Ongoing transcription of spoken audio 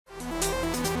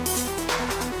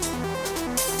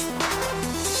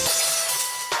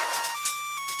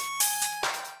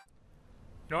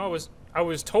I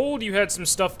was told you had some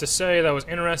stuff to say that was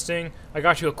interesting. I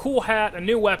got you a cool hat, a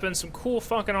new weapon, some cool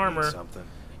fucking armor. Something.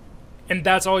 And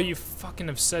that's all you fucking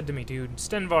have said to me, dude.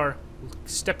 Stenvar,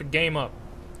 step a game up.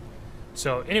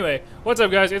 So, anyway, what's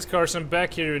up, guys? It's Carson,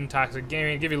 back here in Toxic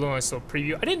Gaming. Give you a nice little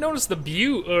preview. I didn't notice the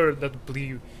blue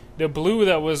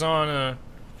that was on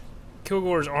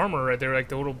Kilgore's armor right there, like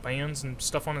the little bands and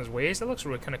stuff on his waist. That looks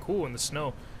really kind of cool in the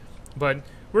snow. But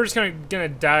we're just kind of gonna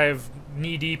dive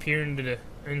knee deep here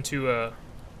into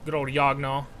good old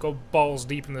Yognaw. Go balls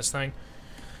deep in this thing.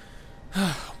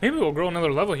 Maybe we'll grow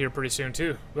another level here pretty soon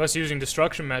too. With us using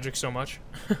destruction magic so much.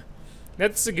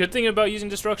 That's the good thing about using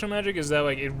destruction magic, is that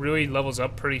like it really levels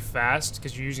up pretty fast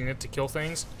because you're using it to kill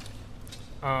things.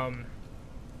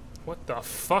 What the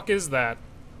fuck is that?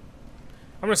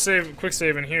 I'm gonna quick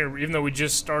save in here, even though we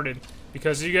just started,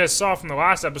 because you guys saw from the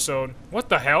last episode. What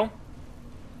the hell?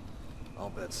 I'll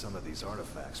bet some of these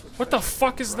artifacts would. What the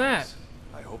fuck is that?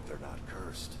 I hope they're not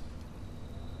cursed.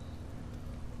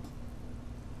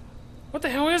 What the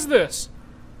hell is this?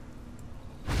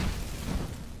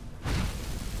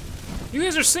 You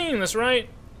guys are seeing this, right?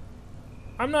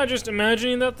 I'm not just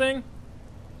imagining that thing.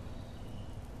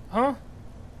 Huh?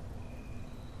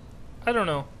 I don't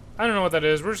know. I don't know what that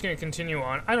is. We're just gonna continue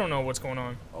on. I don't know what's going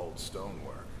on. Old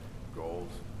stonework, gold,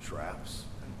 traps,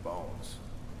 and bones.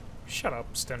 Shut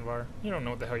up, Stenvar. You don't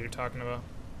know what the hell you're talking about.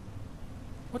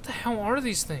 What the hell are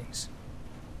these things?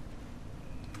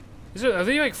 Are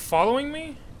they like following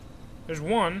me? There's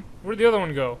one. Where'd the other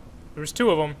one go? There's two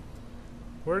of them.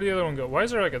 Where'd the other one go? Why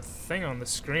is there like a thing on the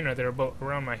screen right there about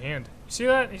around my hand? You see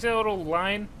that? You see that little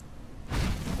line?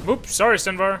 Oops, sorry,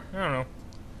 Stenvar. I don't know.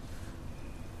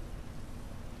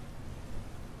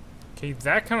 Okay,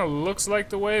 that kind of looks like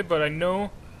the way, but I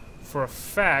know for a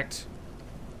fact...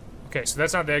 Okay, so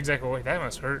that's not the exact way. That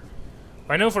must hurt.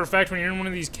 But I know for a fact when you're in one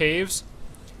of these caves,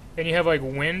 and you have like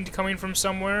wind coming from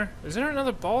somewhere... Is there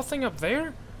another ball thing up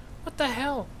there? What the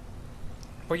hell?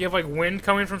 But you have like wind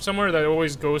coming from somewhere that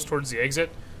always goes towards the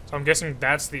exit. So I'm guessing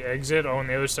that's the exit on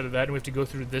the other side of that, and we have to go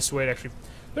through this way to actually...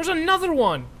 There's another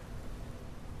one!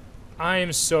 I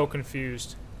am so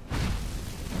confused.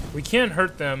 We can't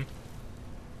hurt them.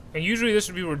 And usually this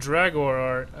would be where Dragor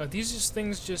are. Are these just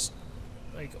things just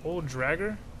like old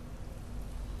Dragger?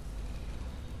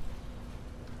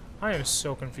 I am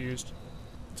so confused.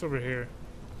 What's over here?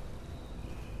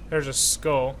 There's a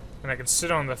skull. And I can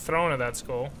sit on the throne of that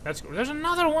skull. There's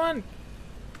another one!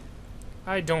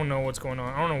 I don't know what's going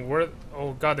on. I don't know where...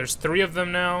 Oh god, there's 3 of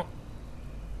them now.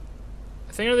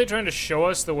 I think, are they trying to show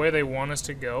us the way they want us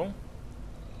to go?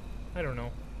 I don't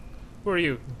know. Who are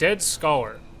you? Dead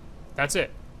Scholar. That's it.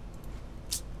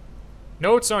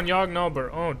 Notes on Yognaw.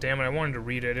 Oh, damn it. I wanted to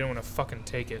read it. I didn't want to fucking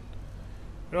take it.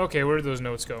 Okay, where did those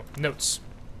notes go? Notes.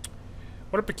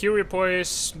 What a peculiar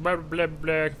place. Blah, blah, blah,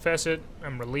 blah. Confess it.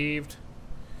 I'm relieved.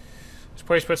 This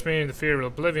place puts me in the fear of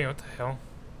oblivion. What the hell?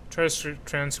 Try to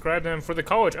transcribe them for the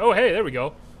college. Oh, hey, there we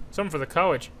go. Something for the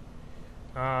college.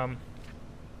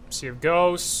 Sea of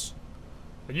Ghosts.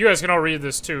 But you guys can all read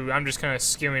this too. I'm just kind of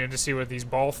skimming it to see what these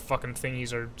ball fucking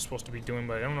thingies are supposed to be doing,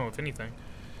 but I don't know if anything.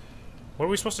 What are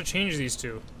we supposed to change these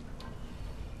to?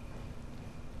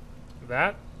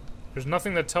 That? There's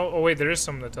nothing that tell. Oh wait, there is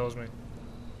something that tells me.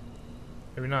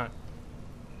 Maybe not.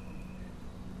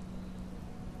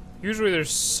 Usually there's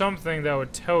something that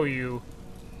would tell you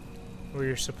where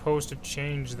you're supposed to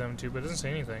change them to, but it doesn't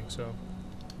say anything, so...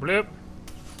 Blip!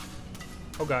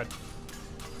 Oh god.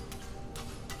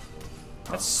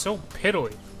 That's so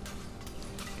piddly.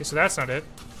 Okay, so that's not it.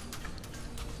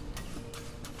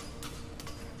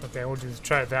 Okay, we'll just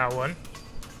try that one.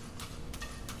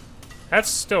 That's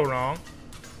still wrong.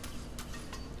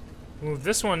 Move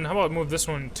this one. How about move this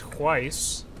one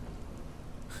twice?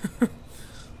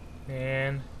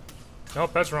 And...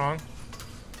 Nope, that's wrong.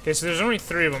 Okay, so there's only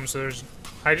 3 of them, so there's...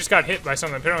 I just got hit by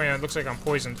something. Apparently it looks like I'm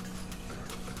poisoned.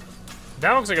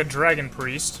 That looks like a dragon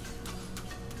priest.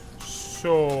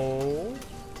 So...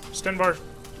 Stenvar,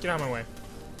 get out of my way.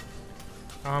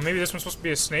 Maybe this one's supposed to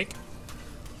be a snake?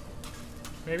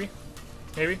 Maybe?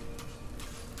 Maybe?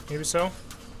 Maybe so?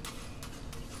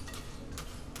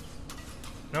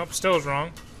 Nope, still is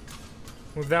wrong.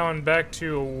 Move that one back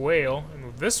to a whale, and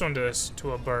move this one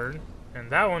to a bird. And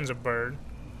that one's a bird.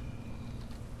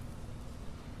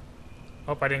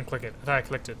 Oh, I didn't click it. I thought I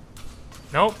clicked it.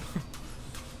 Nope.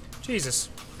 Jesus.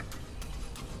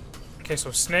 Okay,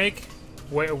 so snake,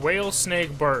 whale,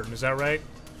 snake, bird. Is that right?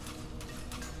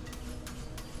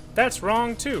 That's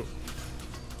wrong, too.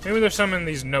 Maybe there's some in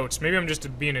these notes. Maybe I'm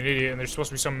just being an idiot and there's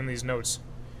supposed to be some in these notes.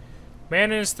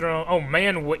 Man in his throne. Oh,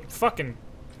 man, wait. Fucking.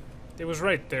 It was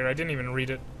right there. I didn't even read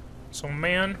it. So,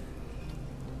 man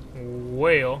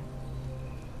whale,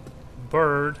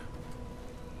 bird,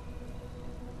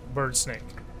 bird snake.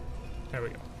 There we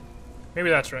go. Maybe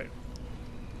that's right.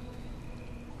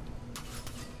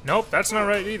 Nope, that's not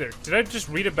right either. Did I just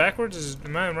read it backwards?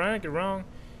 Am I right or wrong?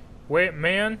 Wait,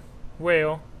 man,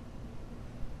 whale,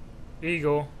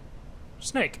 eagle,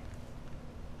 snake.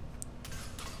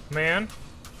 Man,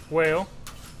 whale,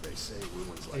 They say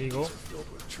ruins like eagle, these are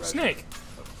filled with treasure. snake.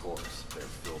 Of course, they're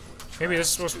filled with Maybe this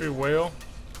is traps, supposed to be too. whale,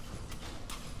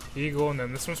 eagle, and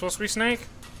then this one's supposed to be snake?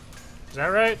 Is that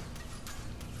right?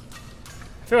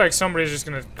 I feel like somebody's just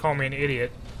gonna call me an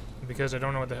idiot because I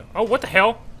don't know what the hell. Oh, what the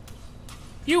hell?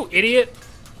 You idiot!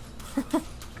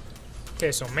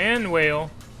 Okay, so man,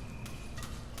 whale,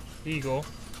 eagle,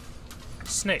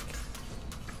 snake.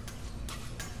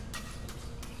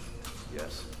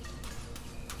 Yes.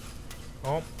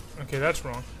 Oh, okay, that's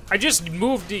wrong. I just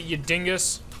moved it, you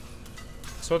dingus.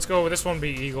 So let's go with this one be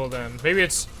eagle then. Maybe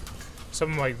it's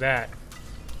something like that.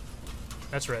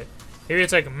 That's right. Maybe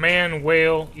it's like man,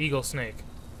 whale, eagle, snake.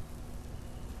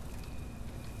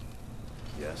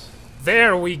 Yes.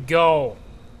 There we go.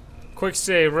 Quick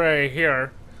save right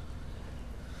here.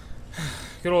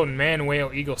 Good old man,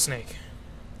 whale, eagle, snake.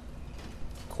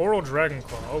 Coral dragon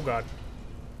claw. Oh god.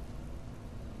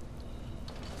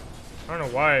 I don't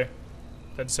know why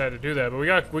I decided to do that, but we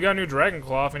got new dragon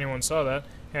claw. If anyone saw that,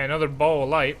 and another ball of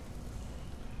light.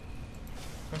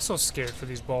 I'm so scared for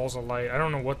these balls of light. I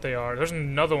don't know what they are. There's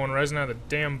another one rising out of the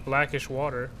damn blackish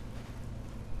water.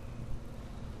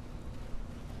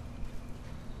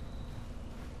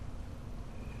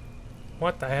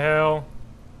 What the hell?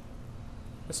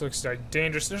 This looks like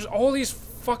dangerous. There's all these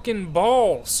fucking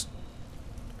balls.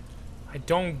 I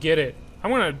don't get it. I'm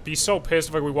gonna be so pissed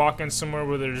if like we walk in somewhere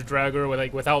where there's dragger with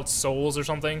like without souls or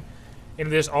something,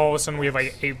 and this all of a sudden we have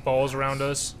like 8 balls around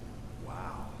us.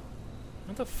 Wow.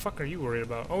 What the fuck are you worried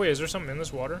about? Oh wait, is there something in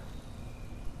this water?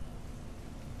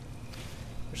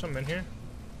 There's something in here?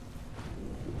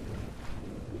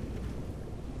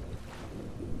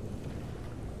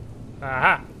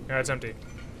 Aha! No, it's empty.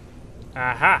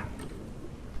 Aha!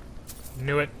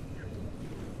 Knew it.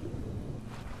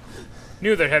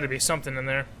 Knew there had to be something in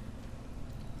there.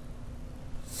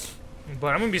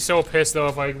 But I'm gonna be so pissed though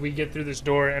if like we get through this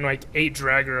door and like 8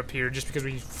 dragger appear just because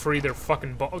we free their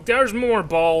fucking ball. Oh, there's more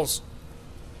balls!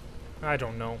 I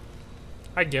don't know.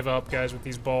 I give up, guys, with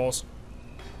these balls.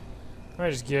 I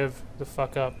just give the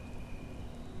fuck up.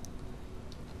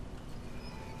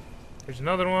 There's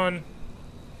another one.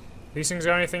 These things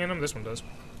got anything in them? This one does.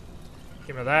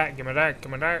 Give me that, give me that, give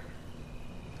me that.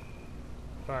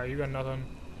 Alright, you got nothing.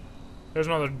 There's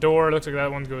another door. Looks like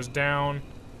that one goes down.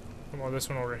 Come on, this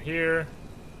one over here.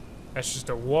 That's just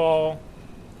a wall.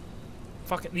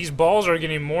 Fucking, these balls are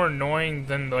getting more annoying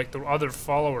than like the other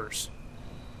followers.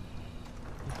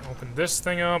 Open this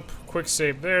thing up. Quick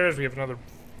save there. We have another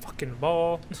fucking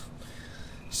ball.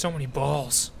 So many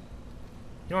balls.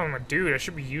 You know what I'm gonna do? I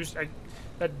should be used.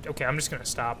 Okay, I'm just gonna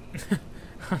stop.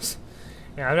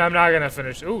 Yeah, I'm not gonna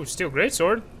finish. Ooh, steel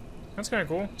greatsword. That's kind of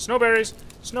cool. Snowberries,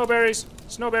 snowberries,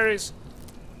 snowberries.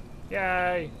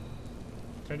 Yay!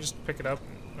 Can I just pick it up?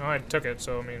 No, I took it.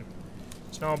 So I mean,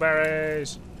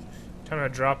 snowberries. Time to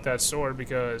drop that sword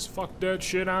because fuck that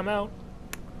shit. I'm out.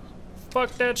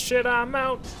 Fuck that shit. I'm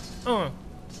out.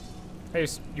 Hey,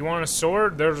 you want a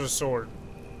sword? There's a sword.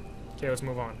 Okay, let's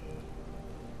move on.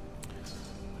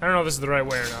 I don't know if this is the right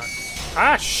way or not.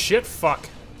 Ah, shit, fuck.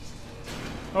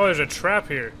 Oh, there's a trap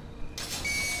here.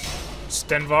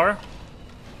 Stenvar.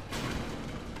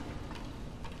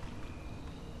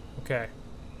 Okay.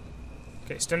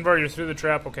 Okay, Stenvar, you're through the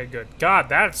trap. Okay, good. God,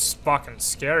 that's fucking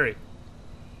scary.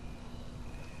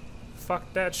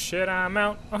 Fuck that shit, I'm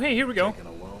out. Oh, hey, here we go. Taken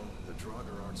alone, the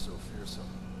Draugr aren't so fearsome.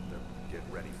 They're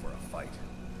getting ready for a fight.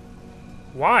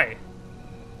 Why?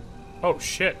 Oh,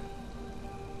 shit.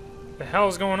 The hell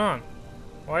is going on?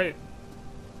 Why?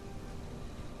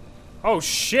 Oh,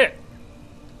 shit.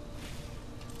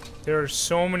 There are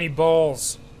so many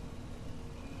balls.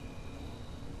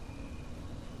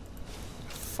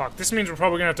 Fuck, this means we're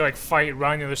probably gonna have to, like, fight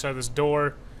right on the other side of this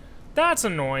door. That's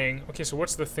annoying. Okay, so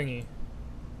what's the thingy?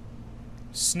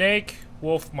 Snake,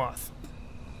 wolf, moth.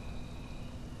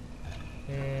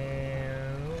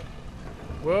 And...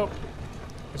 whoop.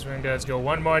 This one does go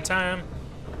one more time.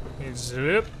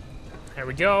 Zip. There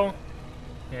we go.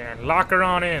 And lock her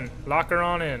on in. Lock her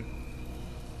on in.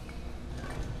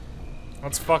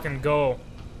 Let's fucking go.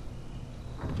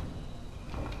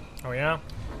 Oh, yeah?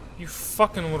 You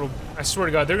fucking little... I swear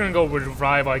to God, they're gonna go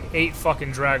revive like 8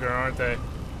 fucking Draugr, aren't they?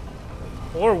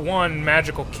 Or 1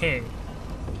 magical king.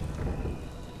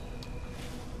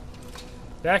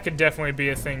 That could definitely be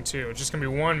a thing too. It's just gonna be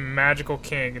one magical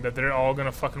king that they're all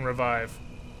gonna fucking revive.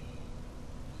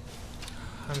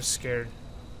 I'm scared.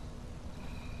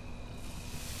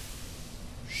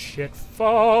 Shit,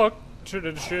 fuck.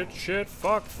 Shit,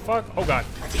 fuck. Oh god.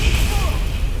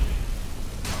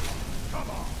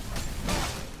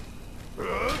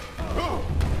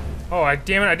 Oh,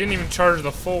 damn it, I didn't even charge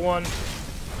the full one.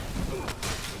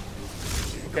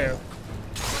 Okay.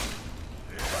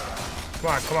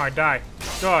 Come on, die.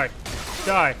 Die.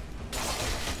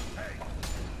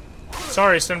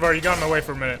 Sorry, Stenvar, you got in my way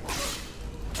for a minute.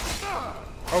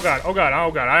 Oh god,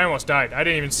 I almost died. I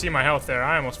didn't even see my health there.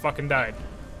 I almost fucking died.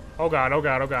 Oh god.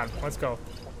 Let's go.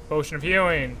 Potion of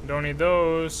healing. Don't need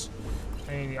those.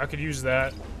 I could use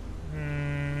that.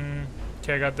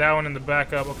 Okay, I got that one in the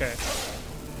backup. Okay.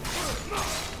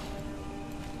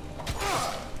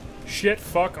 Shit,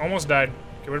 fuck, almost died.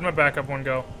 Okay, where'd my backup one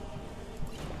go?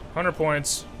 100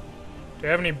 points. Do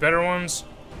I have any better ones?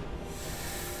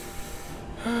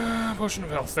 Potion of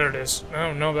health, there it is.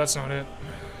 Oh, no, that's not it.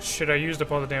 Shit, I used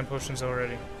up all the damn potions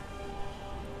already.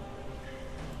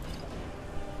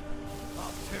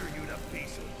 I'll tear you to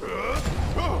pieces.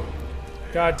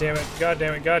 God damn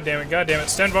it.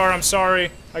 Stenvar, I'm sorry.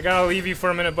 I gotta leave you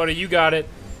for a minute, buddy. You got it.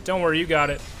 Don't worry, you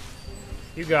got it.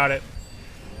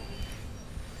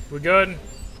 We good?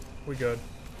 We good.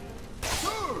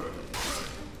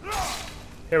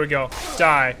 Here we go.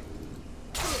 Die.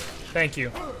 Thank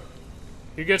you.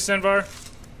 You good, Stenvar?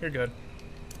 You're good.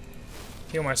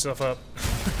 Heal myself up.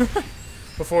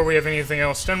 Before we have anything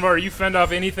else. Stenvar, you fend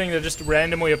off anything that just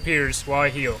randomly appears while I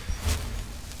heal.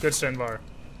 Good, Stenvar.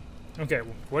 Okay,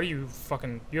 what are you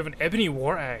fucking... You have an ebony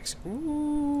war axe.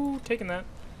 Ooh, taking that.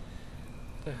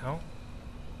 What the hell?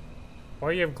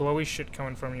 Why do you have glowy shit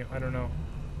coming from you? I don't know.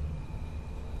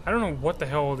 I don't know what the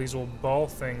hell all these old ball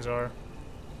things are.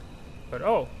 But,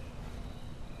 oh.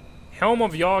 Helm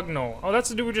of Yogno. Oh, that's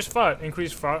the dude we just fought.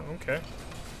 Increased fight. Okay.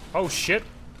 Oh, shit.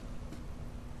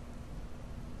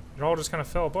 It all just kind of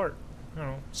fell apart. I don't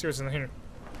know. See what's in here.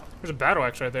 There's a battle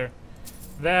axe right there.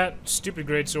 That stupid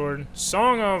greatsword.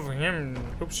 Song of him.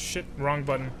 Oops, shit. Wrong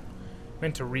button.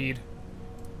 Meant to read.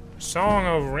 Song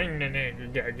of ring.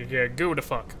 Go the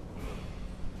fuck.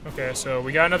 Okay, so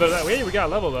we got another. Hey, we got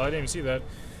a level though. I didn't even see that.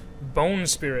 Bone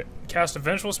Spirit. Cast a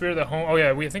vengeful spirit that home. Oh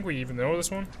yeah, I think we even know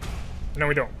this one. No,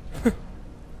 we don't.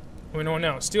 We know it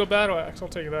now. Steel battle axe. I'll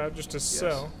take that just to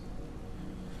sell.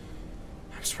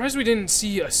 I'm surprised we didn't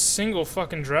see a single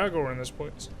fucking Dragor in this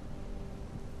place.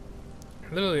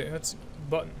 Literally, that's a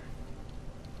button.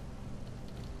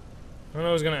 I don't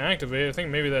know who's gonna activate. I think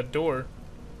maybe that door.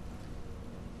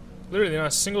 Literally not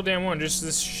a single damn one. Just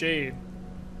this shade.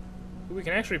 Who we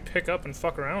can actually pick up and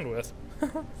fuck around with.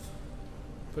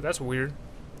 But that's weird.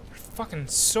 They're fucking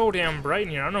so damn bright in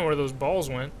here. I don't know where those balls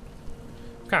went.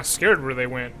 I'm kind of scared where they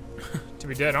went. To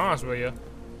be dead honest with you.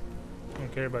 I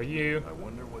don't care about you. I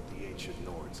wonder what the ancient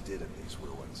Nords did in these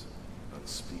ruins.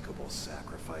 Unspeakable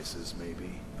sacrifices,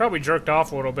 maybe? Probably jerked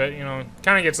off a little bit, you know.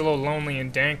 Kind of gets a little lonely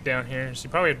and dank down here, so you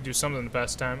probably have to do something to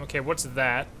pass time. Okay, what's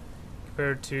that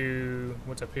compared to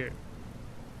what's up here?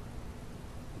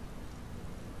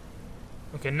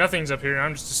 Okay, nothing's up here.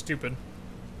 I'm just stupid.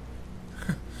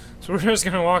 So we're just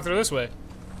gonna walk through this way.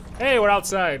 Hey, we're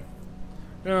outside.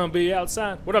 Gonna be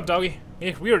outside. What up, doggy?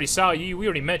 Yeah, we already saw you. We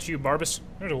already met you, Barbus.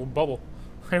 There's a little bubble.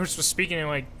 I was just speaking in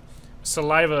like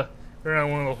saliva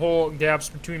around one of the whole gaps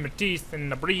between my teeth,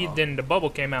 and I breathed, and the bubble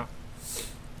came out.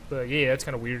 But yeah, that's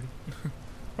kind of weird.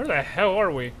 Where the hell are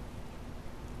we?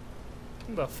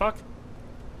 What the fuck?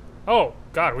 Oh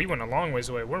God, we went a long ways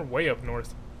away. We're way up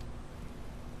north.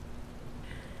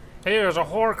 Hey, there's a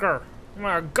horker.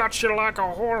 I got you like a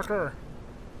horker.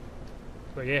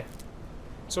 But yeah.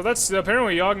 So that's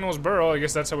apparently Yognol's burrow. I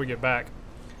guess that's how we get back.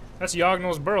 That's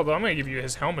Yognol's burrow, though. I'm gonna give you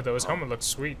his helmet, though. His helmet looks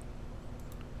sweet.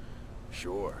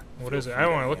 Sure. What is it? I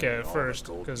want to look at it first,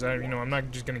 because I'm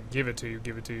not just gonna give it to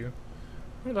you.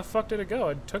 Where the fuck did it go?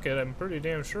 I took it. I'm pretty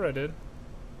damn sure I did.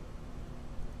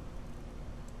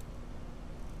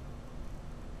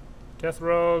 Death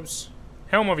robes.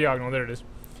 Helm of Yognol. There it is.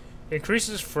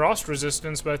 Increases frost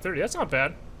resistance by 30. That's not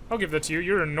bad. I'll give that to you.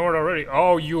 You're a Nord already.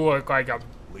 Oh, you look like a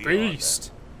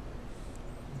beast.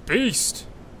 Beast.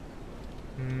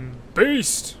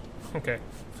 Beast. Okay.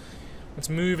 Let's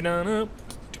move it on up.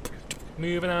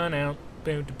 Moving on out.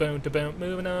 Boom to boom to boom.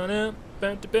 Moving on up.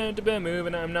 Boom to boom to boom.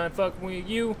 Moving on. I'm not fucking with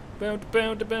you. Boom to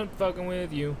boom to boom. Fucking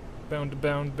with you. Boom to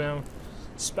boom to boom.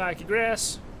 Spiky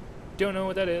grass. Don't know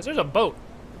what that is. There's a boat.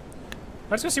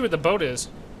 Let's go see what the boat is.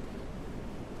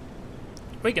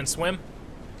 We can swim.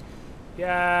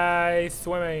 Yay,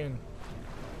 swimming.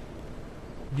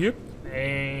 Yep.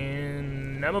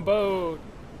 And I'm a boat.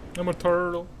 I'm a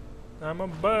turtle. I'm a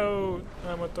boat.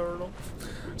 I'm a turtle.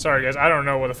 Sorry, guys. I don't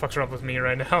know what the fuck's wrong with me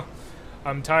right now.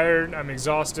 I'm tired. I'm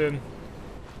exhausted.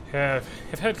 Have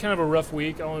had kind of a rough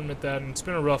week. I'll admit that. And it's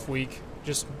been a rough week.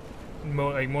 Just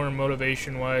like more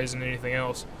motivation-wise than anything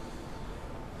else.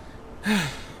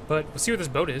 But we'll see what this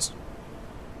boat is.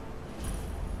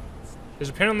 There's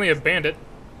apparently a bandit.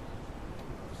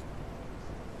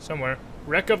 Somewhere.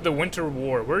 Wreck of the Winter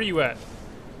War. Where are you at?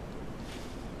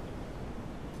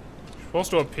 You're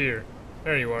supposed to appear.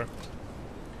 There you are.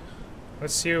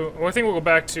 Let's see. Well, I think we'll go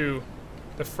back to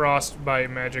the frostbite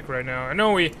magic right now. I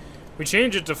know we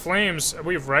changed it to flames. I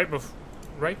believe right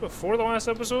before the last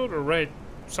episode, or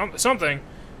something.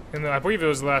 And I believe it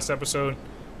was the last episode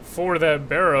for that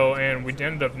barrow, and we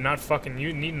ended up not fucking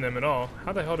needing them at all.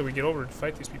 How the hell did we get over to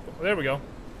fight these people? There we go.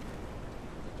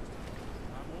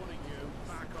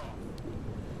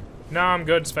 Nah, I'm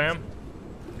good, spam.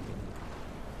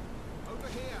 Over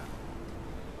here.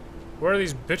 Where are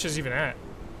these bitches even at?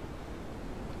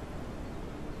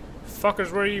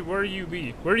 Fuckers, where you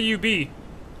be? Where do you be?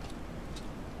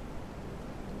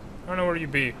 I don't know where you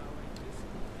be.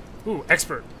 Ooh,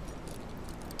 expert.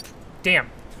 Damn.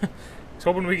 I was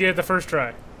hoping we get it the first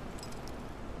try.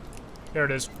 There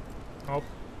it is. Oh.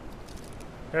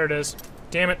 There it is.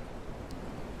 Damn it.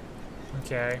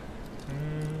 Okay.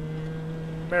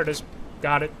 There it is.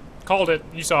 Got it. Called it.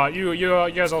 You saw it. You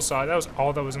guys all saw it. That was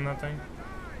all that was in that thing.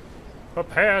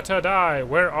 Prepare to die.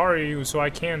 Where are you so I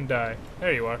can die?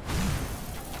 There you are.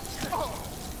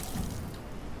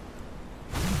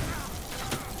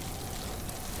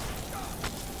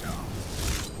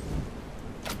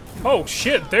 Oh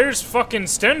shit, there's fucking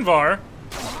Stenvar.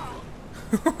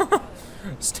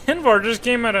 Stenvar just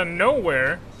came out of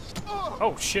nowhere.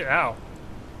 Oh shit, ow.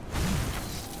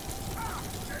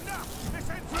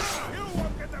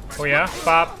 Oh yeah,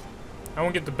 Bop. I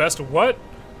won't get the best of what?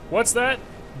 What's that?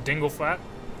 Dingle flat.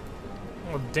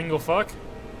 Oh, dingle fuck.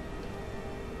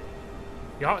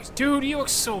 Y'all, dude, you look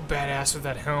so badass with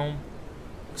that helm.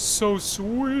 So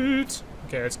sweet.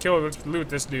 Okay, let's loot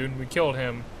this dude. We killed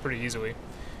him pretty easily.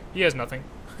 He has nothing.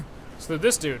 So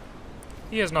this dude,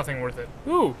 he has nothing worth it.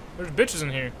 Ooh, there's bitches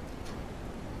in here.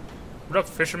 What up,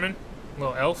 fisherman?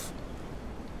 Little elf.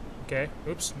 Okay,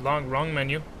 oops, wrong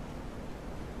menu.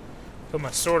 Put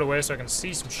my sword away so I can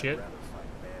see some shit.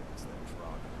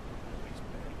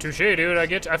 Touche, dude.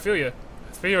 I feel you.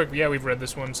 I feel like, yeah, we've read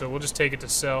this one, so we'll just take it to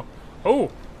sell.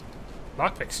 Oh,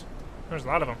 lockpicks. There's a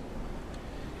lot of them.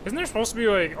 Isn't there supposed to be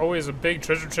like always a big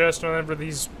treasure chest on for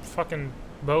these fucking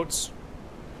boats?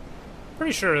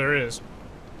 Pretty sure there is.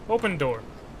 Open door.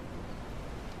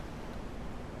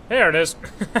 There it is.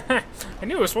 I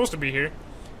knew it was supposed to be here.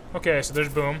 Okay, so there's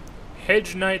boom.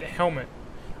 Hedge Knight helmet.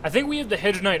 I think we have the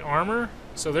Hedge Knight armor,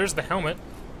 so there's the helmet.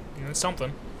 And that's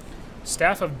something.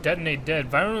 Staff of Detonate Dead.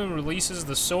 Violently releases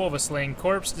the soul of a slain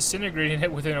corpse, disintegrating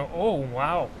it within a... Oh,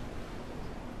 wow.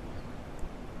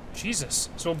 Jesus.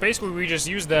 So basically we just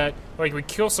use that, like we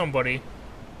kill somebody.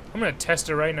 I'm gonna test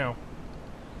it right now.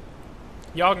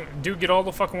 Y'all, dude, get all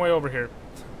the fucking way over here.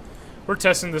 We're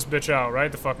testing this bitch out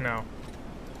right the fuck now.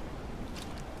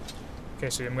 Okay,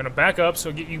 so I'm gonna back up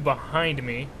so get you behind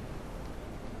me.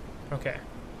 Okay.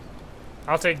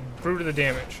 I'll take brute of the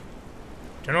damage.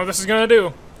 Don't know what this is gonna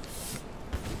do.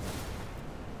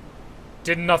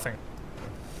 Did nothing.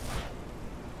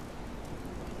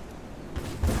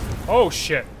 Oh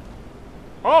shit.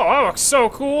 Oh, that looks so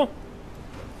cool.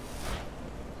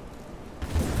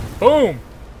 Boom.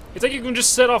 It's like you can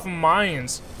just set off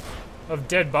mines of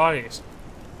dead bodies.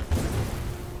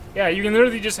 Yeah, you can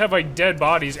literally just have like dead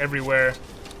bodies everywhere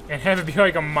and have it be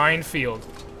like a minefield.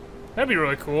 That'd be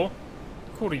really cool.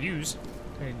 Cool to use.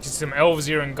 Just some elves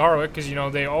here in Garlic, because you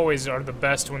know they always are the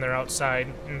best when they're outside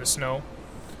in the snow.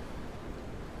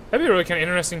 That'd be a really kind of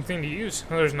interesting thing to use.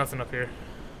 Oh, there's nothing up here.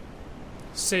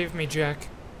 Save me, Jack.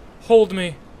 Hold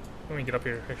me. Let me get up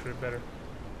here. Actually, better.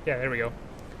 Yeah, there we go.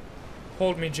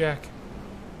 Hold me, Jack.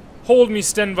 Hold me,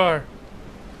 Stenvar.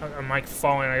 I'm like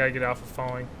falling. I gotta get off of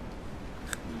falling.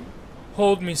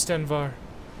 Hold me, Stenvar.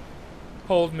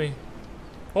 Hold me.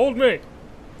 Hold me.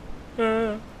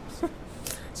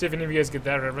 See if any of you guys get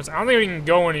that reference. I don't think we can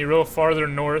go any real farther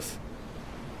north.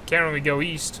 Can't really go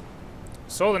east.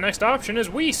 So the next option is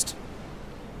Weast.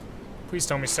 Please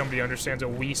tell me somebody understands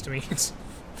what Weast means.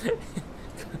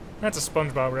 That's a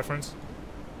SpongeBob reference.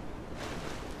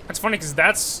 That's funny because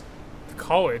that's the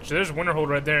college. There's Winterhold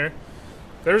right there.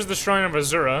 There's the Shrine of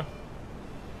Azura.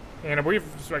 And I believe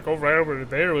it's like right over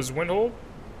there was Windhold.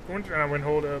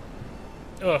 Windhold.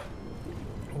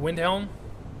 Windhelm?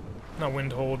 Not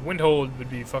Windhold. Windhold would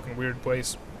be a fucking weird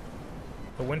place.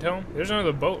 The Windhelm? There's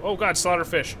another boat. Oh god,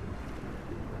 slaughterfish.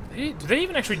 Do they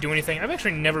even actually do anything? I've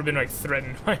actually never been, like,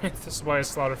 threatened by a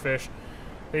slaughterfish.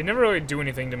 They never really do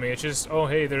anything to me. It's just, oh,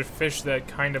 hey, there's fish that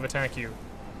kind of attack you.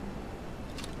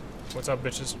 What's up,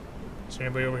 bitches? Is there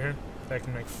anybody over here that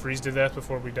can, like, freeze to death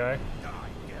before we die?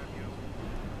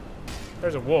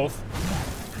 There's a wolf.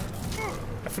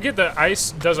 I forget that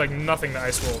ice does, like, nothing to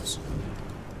ice wolves.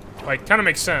 Like, kind of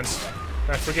makes sense.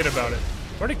 But I forget about it.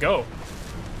 Where'd it go?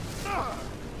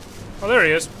 Oh, there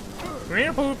he is. Come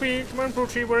here, Poopy. Come on,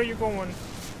 Poochie. Where are you going?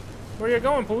 Where are you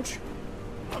going, Pooch?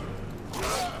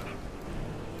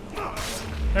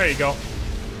 There you go.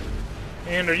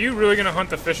 And are you really gonna hunt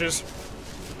the fishes?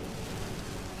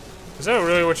 Is that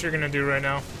really what you're gonna do right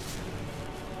now?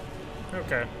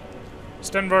 Okay.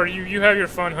 Stenvar, you have your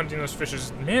fun hunting those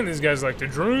fishes. Man, these guys like to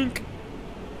drink.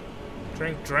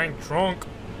 Drink, drunk.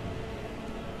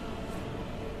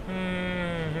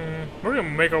 We're gonna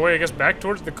make our way, I guess, back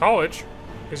towards the college.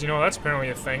 Because, you know, that's apparently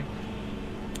a thing.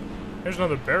 There's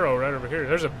another barrow right over here.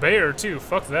 There's a bear, too.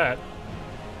 Fuck that.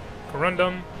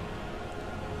 Corundum.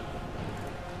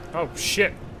 Oh,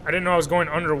 shit. I didn't know I was going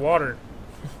underwater.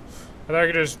 I thought I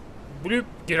could just bloop,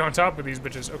 get on top of these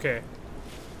bitches. Okay.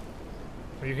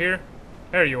 Are you here?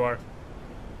 There you are.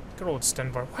 Good old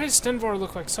Stenvar. Why does Stenvar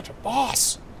look like such a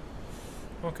boss?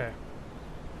 Okay.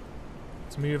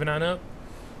 Let's move on up.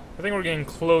 I think we're getting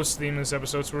close to the end of this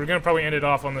episode, so we're gonna probably end it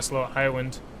off on this little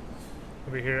island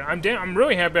over here. I'm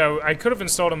really happy. I could have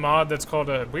installed a mod that's called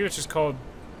I believe it's just called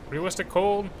Realistic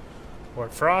Cold, or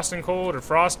Frost and Cold, or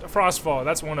Frostfall.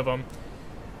 That's one of them.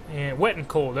 And Wet and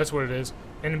Cold. That's what it is.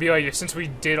 And it'd be like, since we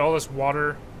did all this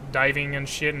water diving and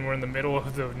shit, and we're in the middle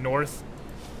of the north,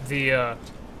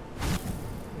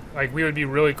 like, we would be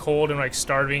really cold and like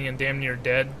starving and damn near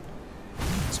dead.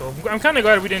 So I'm kind of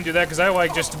glad we didn't do that, because I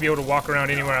like just to be able to walk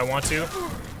around anywhere I want to.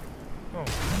 Oh,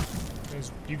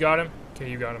 you got him?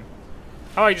 Okay, you got him.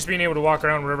 I like just being able to walk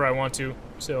around wherever I want to.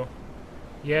 So,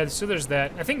 yeah, so there's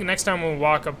that. I think next time we'll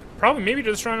walk up, probably maybe to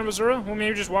the Shrine of Azura. We'll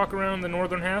maybe just walk around the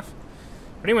northern half.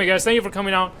 But anyway, guys, thank you for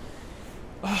coming out.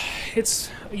 It's,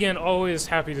 again, always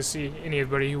happy to see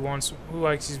anybody who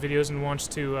likes these videos and wants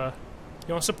to, you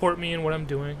know, support me in what I'm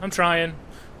doing. I'm trying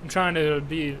to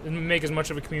make as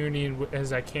much of a community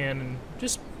as I can, and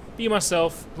just be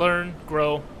myself, learn,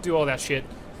 grow, do all that shit.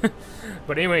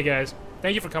 But anyway, guys,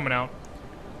 thank you for coming out.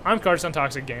 I'm Carson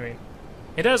Toxic Gaming,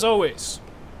 and as always,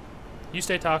 you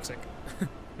stay toxic.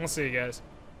 We'll see you guys.